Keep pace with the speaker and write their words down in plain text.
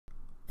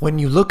When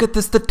you look at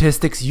the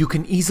statistics, you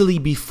can easily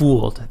be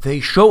fooled. They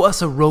show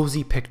us a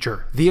rosy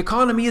picture. The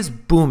economy is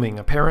booming,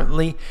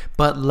 apparently,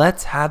 but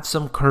let's have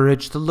some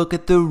courage to look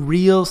at the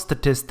real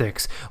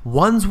statistics,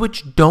 ones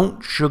which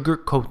don't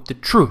sugarcoat the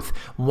truth,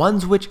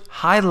 ones which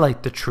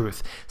highlight the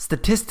truth,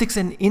 statistics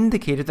and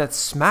indicators that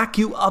smack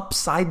you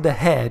upside the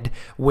head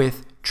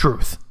with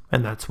truth.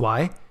 And that's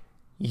why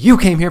you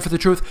came here for the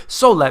truth,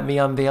 so let me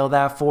unveil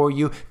that for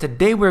you.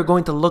 Today we're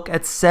going to look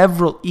at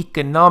several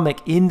economic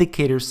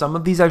indicators. Some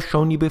of these I've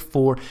shown you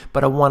before,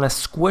 but I want to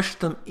squish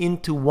them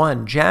into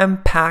one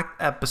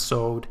jam-packed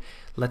episode.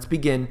 Let's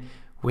begin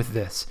with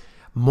this.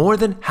 More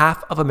than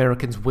half of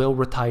Americans will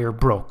retire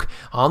broke.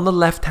 On the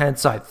left-hand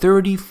side,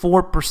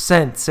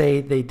 34%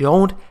 say they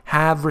don't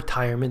have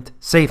retirement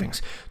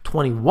savings.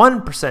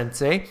 21%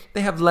 say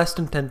they have less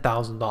than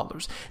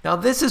 $10,000. Now,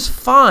 this is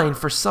fine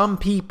for some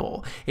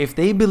people if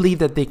they believe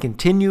that they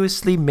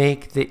continuously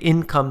make the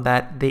income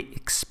that they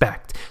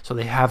expect. So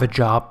they have a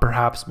job,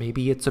 perhaps,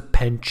 maybe it's a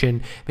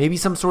pension, maybe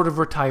some sort of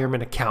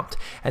retirement account,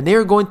 and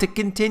they're going to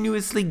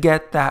continuously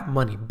get that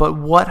money. But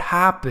what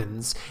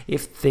happens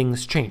if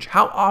things change?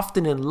 How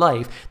often in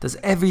life does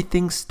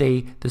everything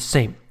stay the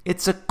same?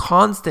 It's a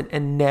constant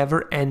and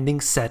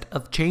never-ending set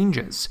of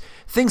changes.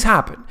 Things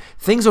happen,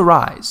 things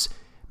arise.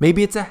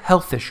 Maybe it's a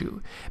health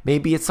issue.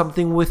 Maybe it's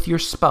something with your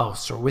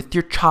spouse or with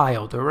your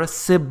child or a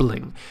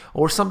sibling,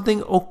 or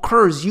something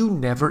occurs you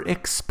never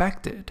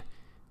expected.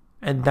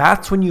 And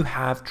that's when you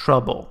have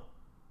trouble.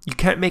 You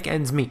can't make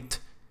ends meet.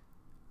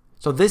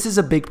 So this is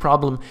a big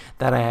problem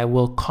that I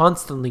will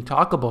constantly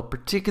talk about,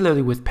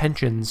 particularly with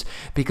pensions,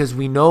 because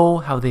we know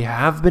how they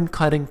have been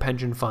cutting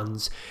pension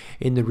funds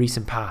in the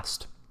recent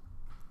past.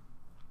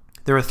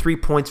 There are 3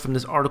 points from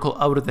this article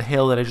out of the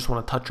Hill that I just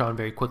want to touch on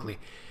very quickly.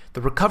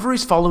 The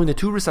recoveries following the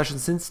 2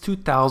 recessions since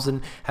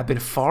 2000 have been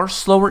far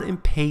slower in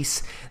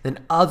pace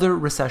than other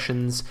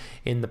recessions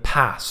in the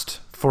past.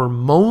 For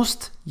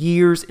most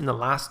years in the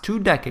last 2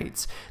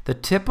 decades, the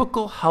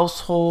typical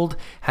household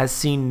has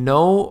seen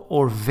no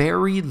or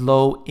very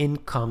low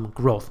income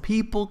growth.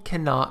 People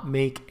cannot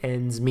make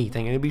ends meet.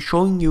 I'm going to be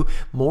showing you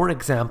more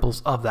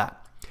examples of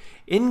that.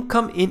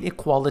 Income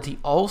inequality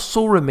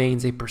also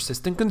remains a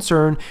persistent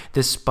concern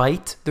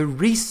despite the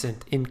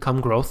recent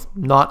income growth,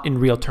 not in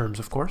real terms,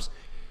 of course.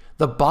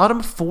 The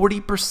bottom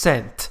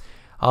 40%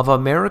 of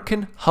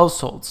American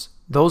households,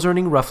 those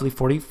earning roughly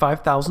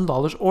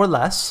 $45,000 or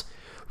less,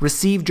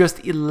 receive just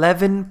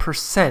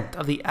 11%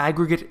 of the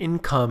aggregate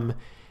income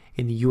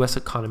in the U.S.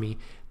 economy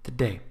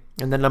today.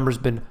 And that number's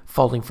been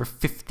falling for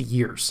 50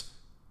 years.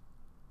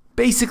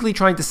 Basically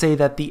trying to say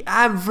that the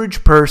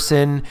average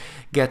person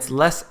gets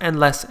less and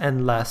less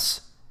and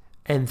less,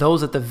 and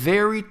those at the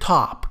very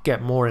top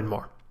get more and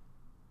more.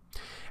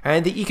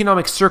 And the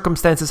economic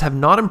circumstances have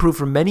not improved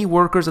for many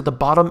workers at the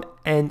bottom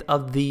end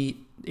of the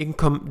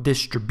income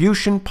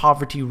distribution.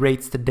 Poverty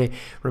rates today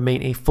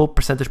remain a full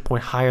percentage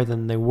point higher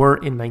than they were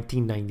in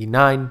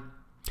 1999.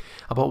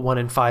 About 1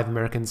 in 5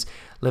 Americans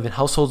live in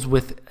households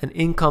with an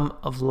income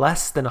of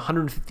less than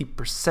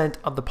 150%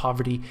 of the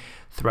poverty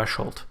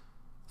threshold.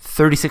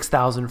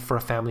 $36,000 for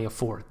a family of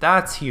 4.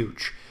 That's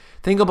huge.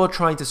 Think about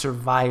trying to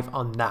survive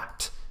on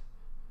that.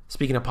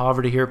 Speaking of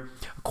poverty here,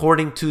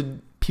 according to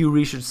Pew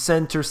Research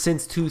Center,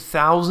 since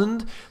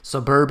 2000,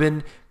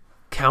 suburban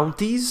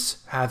counties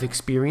have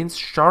experienced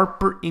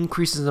sharper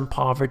increases in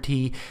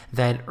poverty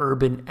than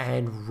urban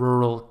and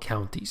rural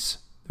counties.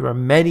 There are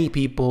many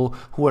people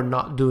who are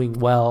not doing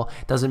well.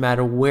 It doesn't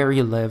matter where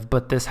you live,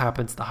 but this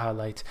happens to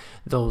highlight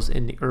those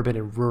in the urban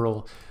and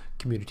rural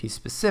communities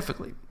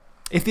specifically.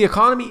 If the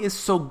economy is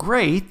so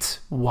great,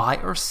 why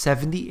are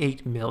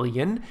 78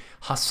 million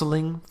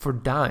hustling for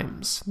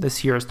dimes? This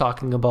here is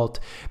talking about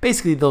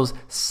basically those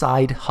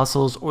side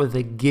hustles, or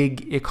the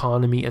gig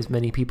economy as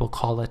many people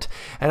call it.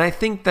 And I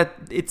think that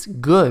it's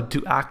good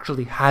to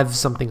actually have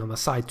something on the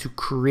side to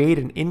create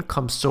an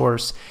income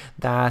source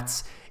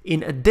that's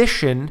in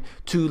addition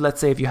to, let's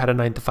say, if you had a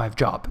 9-to-5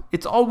 job.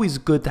 It's always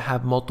good to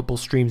have multiple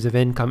streams of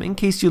income in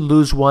case you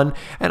lose one,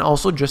 and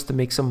also just to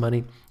make some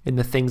money in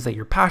the things that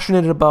you're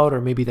passionate about or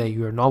maybe that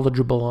you're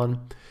knowledgeable on.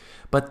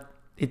 But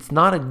it's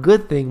not a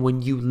good thing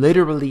when you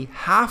literally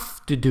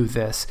have to do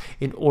this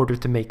in order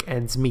to make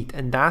ends meet.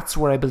 And that's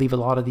where I believe a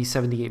lot of these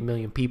 78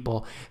 million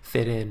people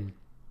fit in.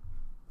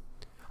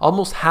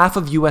 Almost half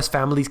of US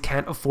families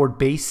can't afford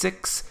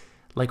basics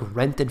like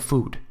rent and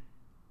food.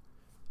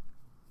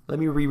 Let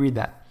me reread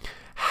that.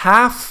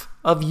 Half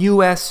of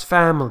US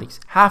families,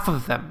 half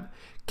of them,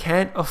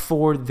 can't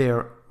afford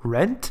their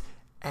rent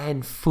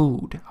and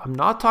food. I'm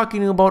not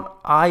talking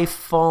about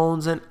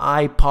iPhones and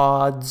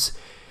iPods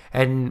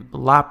and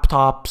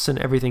laptops and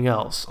everything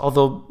else.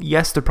 Although,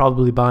 yes, they're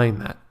probably buying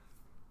that.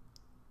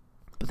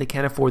 But they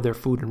can't afford their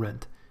food and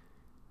rent.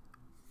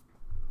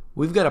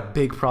 We've got a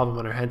big problem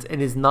on our hands,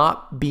 and is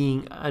not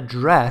being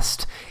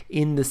addressed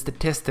in the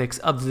statistics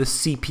of the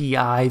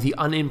CPI, the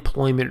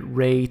unemployment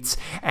rates,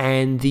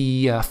 and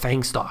the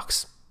FANG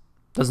stocks.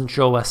 Doesn't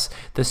show us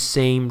the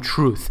same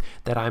truth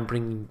that I'm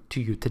bringing to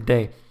you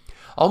today.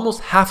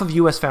 Almost half of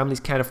US families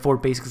can't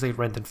afford basics like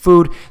rent and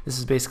food. This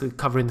is basically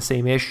covering the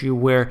same issue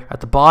where at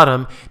the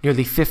bottom,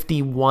 nearly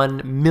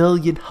 51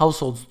 million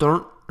households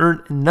don't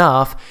earn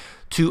enough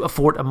to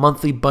afford a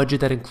monthly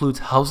budget that includes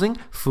housing,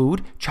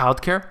 food,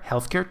 childcare,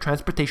 healthcare,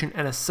 transportation,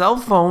 and a cell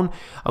phone,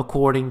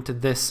 according to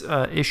this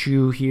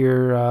issue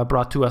here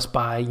brought to us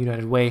by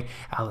United Way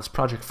Alice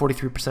Project,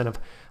 43% of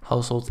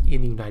households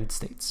in the United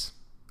States.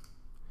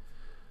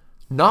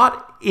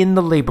 Not in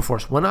the labor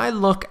force. When I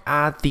look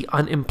at the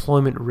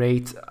unemployment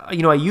rate,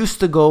 I used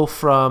to go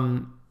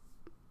from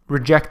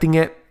rejecting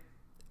it,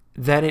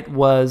 then it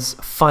was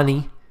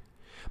funny,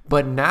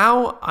 but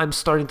now I'm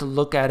starting to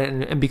look at it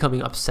and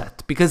becoming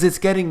upset because it's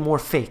getting more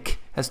fake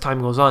as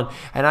time goes on.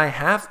 And I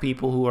have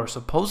people who are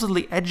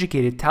supposedly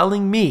educated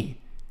telling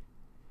me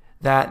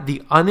that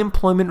the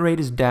unemployment rate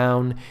is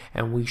down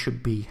and we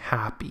should be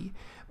happy.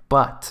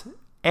 But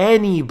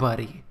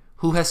anybody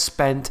who has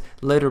spent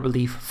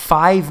literally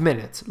 5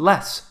 minutes,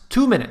 less,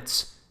 2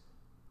 minutes,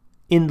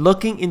 in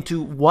looking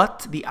into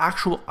what the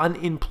actual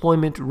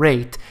unemployment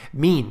rate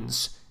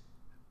means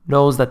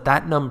knows that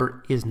that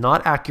number is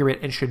not accurate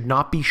and should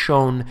not be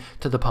shown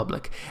to the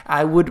public.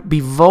 I would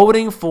be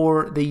voting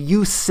for the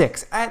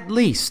U6, at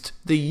least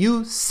the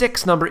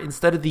U6 number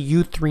instead of the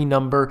U3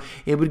 number.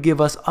 It would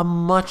give us a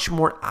much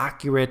more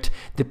accurate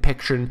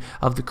depiction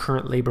of the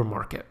current labor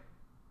market.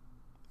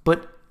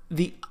 But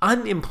the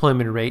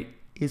unemployment rate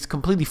is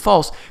completely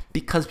false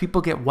because people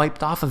get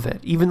wiped off of it,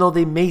 even though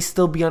they may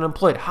still be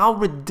unemployed. How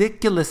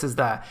ridiculous is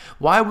that?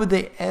 Why would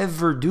they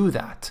ever do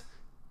that?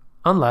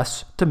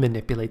 Unless to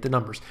manipulate the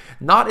numbers.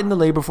 Not in the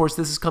labor force.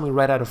 This is coming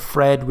right out of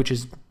Fred, which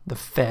is the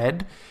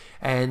Fed.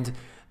 And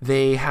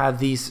they have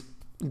these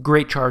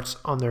great charts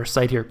on their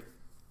site here.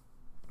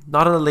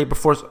 Not in the labor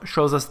force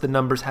shows us the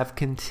numbers have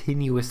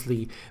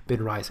continuously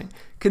been rising.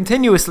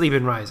 Continuously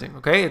been rising,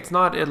 okay? It's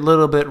not a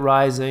little bit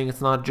rising. It's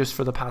not just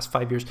for the past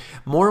 5 years.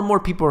 More and more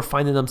people are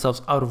finding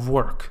themselves out of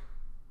work.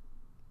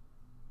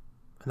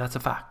 And that's a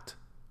fact.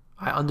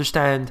 I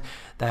understand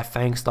that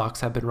FANG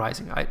stocks have been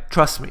rising.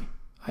 Trust me,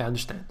 I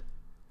understand.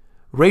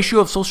 Ratio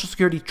of Social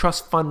Security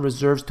Trust Fund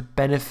reserves to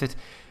benefit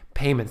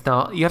payments.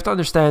 Now, you have to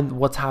understand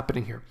what's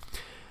happening here.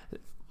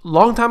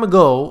 Long time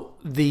ago,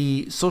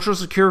 the Social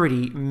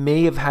Security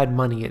may have had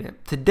money in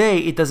it. Today,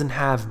 it doesn't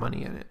have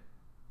money in it.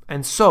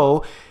 And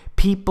so,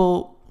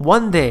 people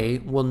one day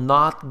will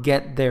not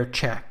get their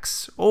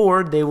checks,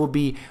 or they will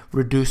be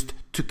reduced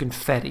to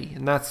confetti.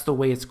 And that's the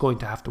way it's going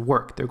to have to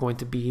work. They're going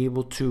to be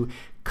able to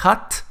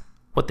cut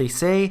what they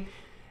say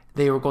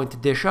they were going to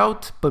dish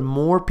out, but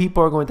more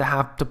people are going to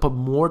have to put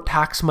more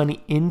tax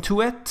money into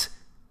it.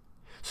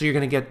 So you're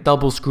going to get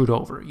double screwed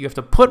over. You have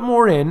to put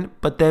more in,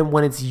 but then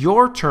when it's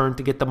your turn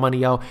to get the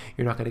money out,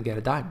 you're not going to get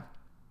a dime.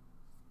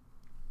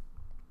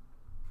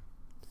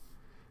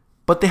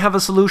 But they have a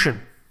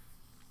solution.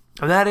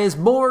 And that is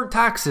more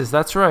taxes.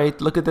 That's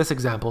right. Look at this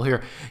example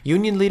here.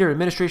 Union leader,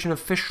 administration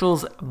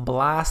officials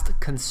blast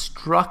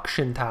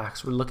construction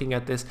tax. We're looking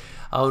at this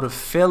out of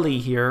Philly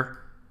here.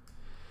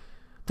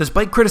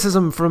 Despite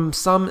criticism from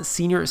some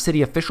senior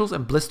city officials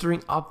and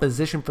blistering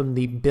opposition from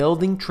the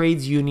building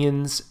trades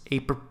unions,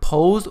 a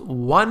proposed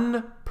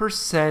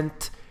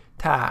 1%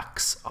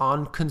 tax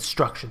on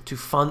construction to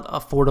fund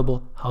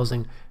affordable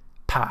housing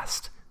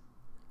passed.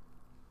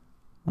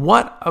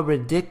 What a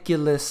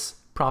ridiculous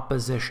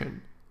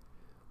proposition.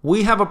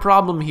 We have a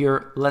problem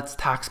here, let's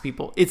tax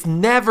people. It's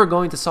never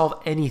going to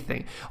solve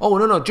anything. Oh,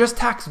 no, just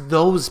tax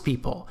those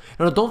people.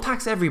 No, don't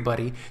tax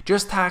everybody,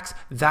 just tax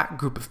that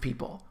group of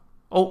people.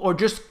 Or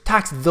just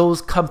tax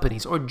those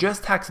companies, or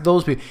just tax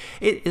those people.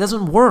 It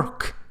doesn't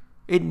work.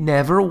 It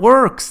never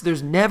works.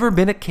 There's never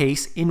been a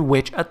case in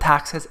which a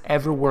tax has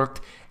ever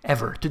worked,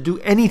 ever, to do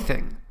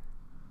anything.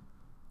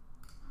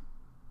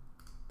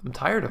 I'm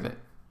tired of it.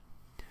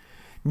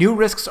 New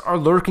risks are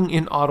lurking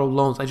in auto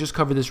loans. I just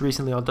covered this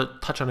recently. I'll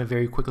touch on it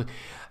very quickly.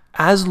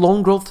 As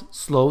loan growth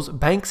slows,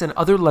 banks and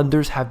other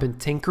lenders have been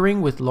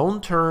tinkering with loan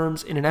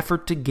terms in an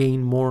effort to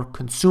gain more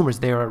consumers.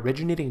 They are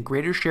originating a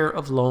greater share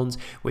of loans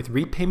with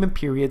repayment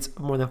periods of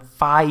more than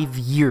 5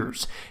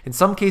 years. In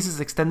some cases,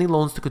 extending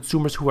loans to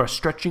consumers who are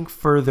stretching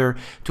further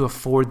to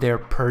afford their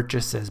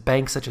purchases.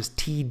 Banks such as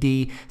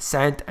TD,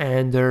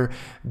 Santander,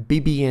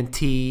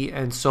 BB&T,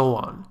 and so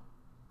on.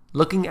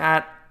 Looking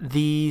at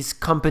these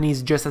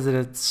companies just as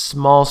a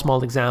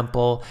small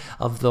example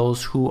of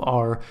those who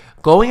are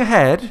going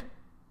ahead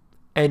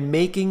and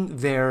making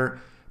their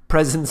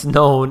presence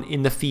known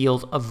in the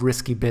field of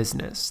risky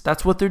business.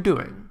 That's what they're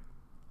doing.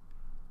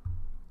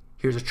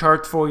 Here's a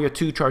chart for you,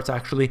 2 charts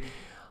actually.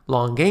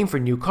 Long game for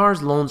new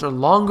cars. Loans are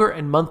longer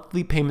and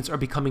monthly payments are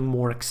becoming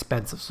more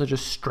expensive. So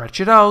just stretch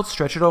it out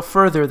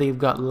further. They've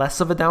got less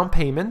of a down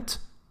payment.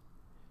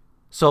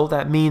 So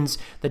that means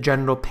the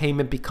general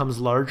payment becomes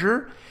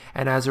larger,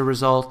 and as a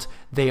result,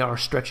 they are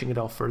stretching it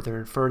out further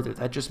and further.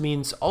 That just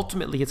means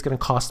ultimately it's going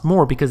to cost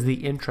more because of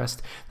the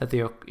interest that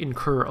they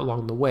incur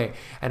along the way.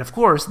 And of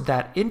course,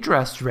 that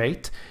interest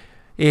rate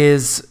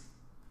is,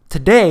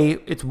 today,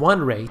 it's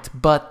one rate,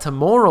 but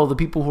tomorrow, the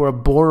people who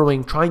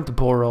are trying to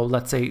borrow,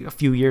 let's say a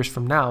few years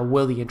from now,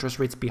 will the interest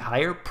rates be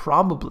higher?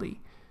 Probably.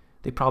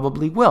 They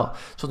probably will.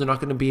 So they're not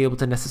going to be able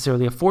to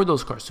necessarily afford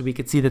those cars. So we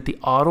could see that the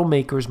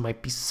automakers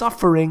might be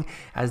suffering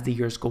as the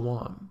years go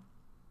on.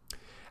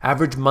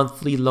 Average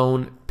monthly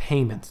loan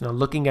payments. Now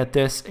looking at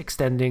this,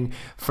 extending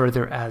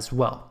further as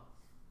well.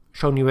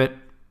 Shown you it,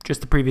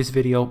 just the previous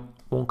video,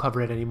 won't cover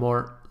it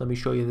anymore. Let me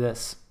show you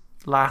this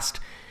last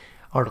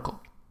article.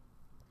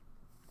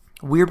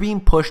 We're being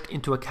pushed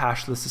into a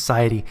cashless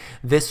society.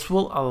 This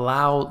will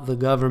allow the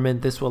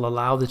government, this will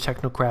allow the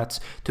technocrats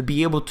to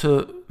be able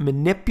to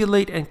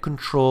manipulate and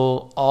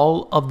control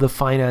all of the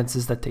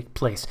finances that take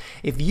place.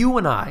 If you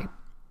and I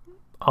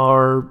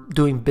are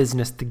doing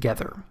business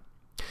together,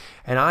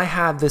 and I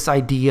have this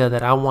idea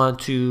that I want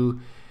to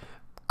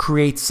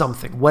create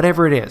something,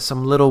 whatever it is,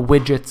 some little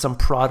widget, some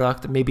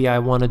product, maybe I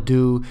want to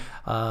do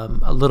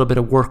a little bit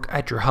of work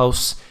at your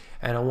house,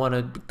 and I want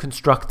to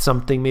construct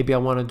something. Maybe I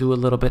want to do a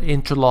little bit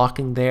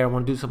interlocking there. I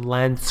want to do some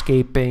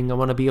landscaping. I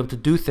want to be able to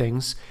do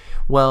things.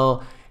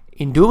 Well,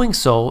 in doing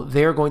so,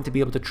 they're going to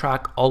be able to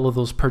track all of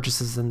those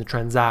purchases and the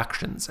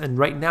transactions. And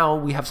right now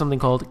we have something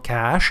called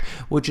cash,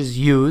 which is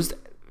used.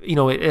 You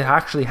know, it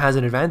actually has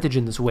an advantage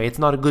in this way. It's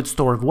not a good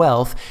store of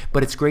wealth,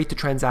 but it's great to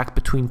transact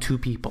between two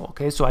people.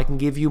 Okay, so I can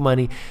give you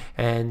money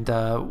and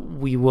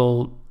we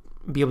will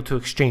be able to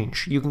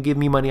exchange. You can give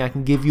me money, I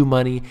can give you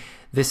money.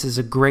 This is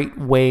a great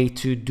way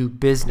to do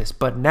business.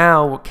 But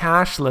now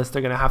cashless,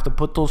 they're going to have to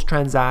put those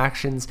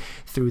transactions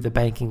through the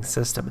banking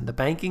system. And the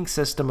banking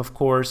system, of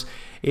course,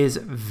 is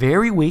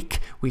very weak.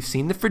 We've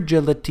seen the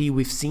fragility.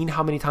 We've seen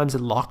how many times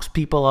it locks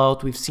people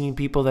out. We've seen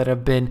people that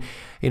have been,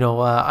 you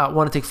know, I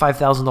want to take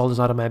 $5,000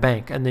 out of my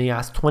bank. And they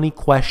ask 20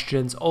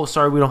 questions. Oh,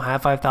 sorry, we don't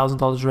have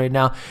 $5,000 right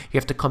now. You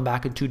have to come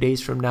back in 2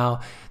 days from now.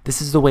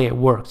 This is the way it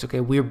works. Okay,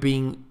 we're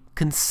being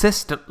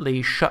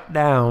consistently shut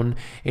down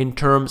in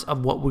terms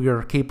of what we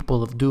are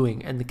capable of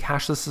doing, and the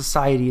cashless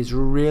society is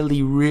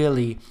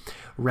really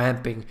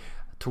ramping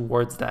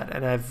towards that.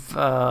 And I've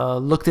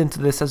looked into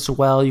this as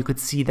well. You could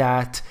see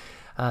that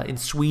in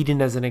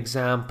Sweden as an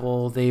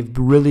example, they've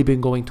really been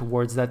going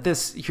towards that.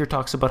 This here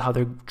talks about how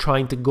they're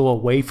trying to go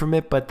away from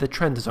it, but the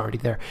trend is already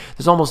there.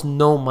 There's almost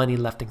no money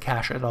left in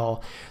cash at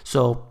all.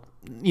 So,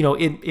 you know,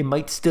 it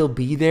might still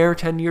be there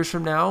 10 years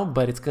from now,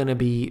 but it's going to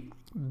be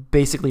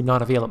basically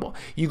not available.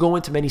 You go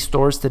into many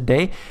stores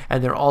today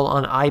and they're all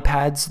on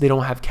iPads. They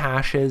don't have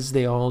cashes.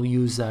 They all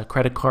use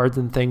credit cards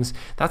and things.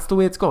 That's the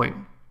way it's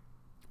going,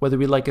 whether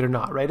we like it or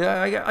not, right?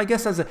 I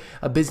guess as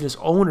a business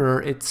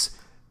owner, it's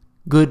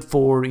good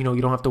for, you know,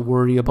 you don't have to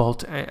worry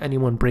about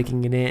anyone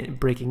breaking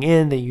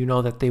in, that you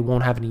know that they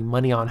won't have any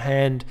money on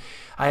hand.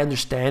 I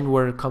understand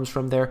where it comes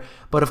from there,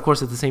 but of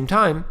course at the same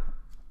time,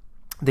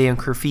 they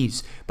incur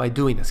fees by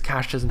doing this.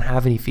 Cash doesn't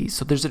have any fees.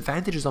 So there's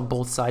advantages on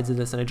both sides of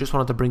this, and I just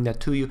wanted to bring that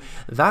to you.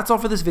 That's all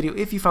for this video.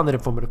 If you found it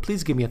informative,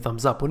 please give me a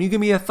thumbs up. When you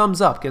give me a thumbs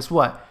up, guess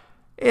what?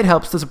 It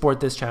helps to support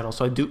this channel,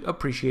 so I do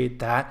appreciate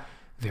that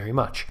very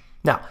much.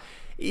 Now,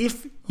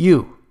 if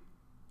you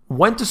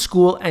went to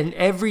school and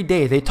every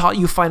day they taught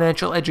you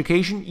financial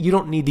education, you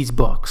don't need these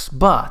books.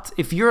 But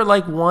if you're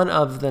like one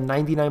of the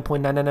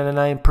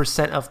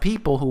 99.999% of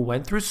people who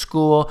went through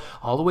school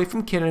all the way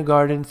from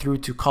kindergarten through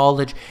to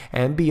college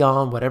and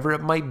beyond, whatever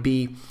it might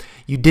be,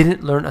 you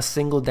didn't learn a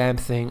single damn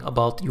thing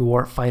about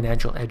your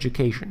financial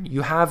education.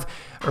 You have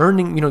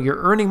earning, you know, you're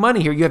earning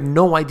money here. You have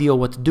no idea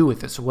what to do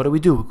with it. So what do? We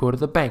go to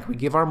the bank. We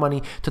give our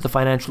money to the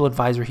financial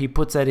advisor. He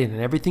puts that in, and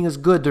everything is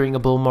good during a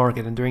bull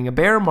market. And during a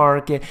bear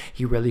market,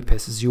 he really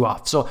pisses you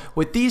off. So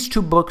with these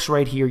two books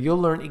right here, you'll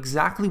learn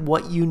exactly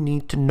what you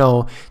need to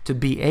know to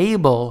be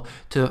able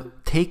to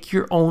take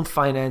your own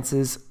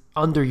finances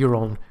under your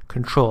own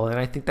control. And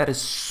I think that is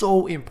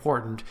so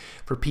important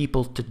for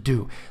people to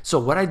do. So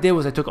what I did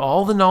was I took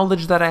all the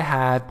knowledge that I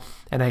had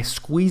and I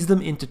squeezed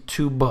them into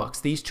two books.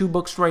 These two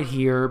books right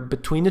here,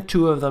 between the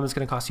two of them, it's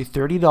going to cost you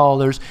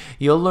 $30.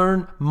 You'll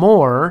learn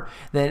more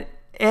than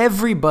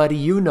everybody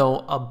you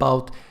know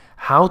about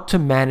how to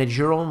manage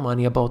your own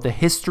money, about the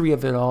history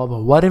of it all,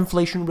 about what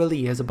inflation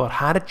really is, about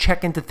how to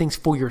check into things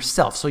for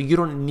yourself so you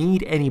don't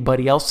need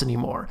anybody else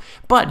anymore.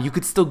 But you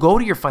could still go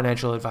to your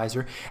financial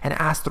advisor and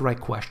ask the right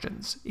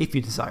questions if you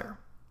desire.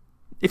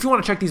 If you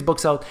want to check these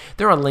books out,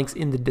 there are links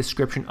in the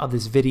description of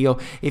this video.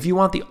 If you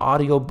want the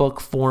audiobook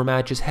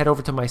format, just head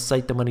over to my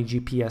site,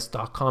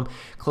 themoneygps.com.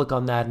 Click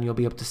on that and you'll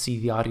be able to see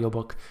the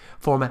audiobook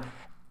format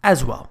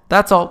as well.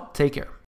 That's all. Take care.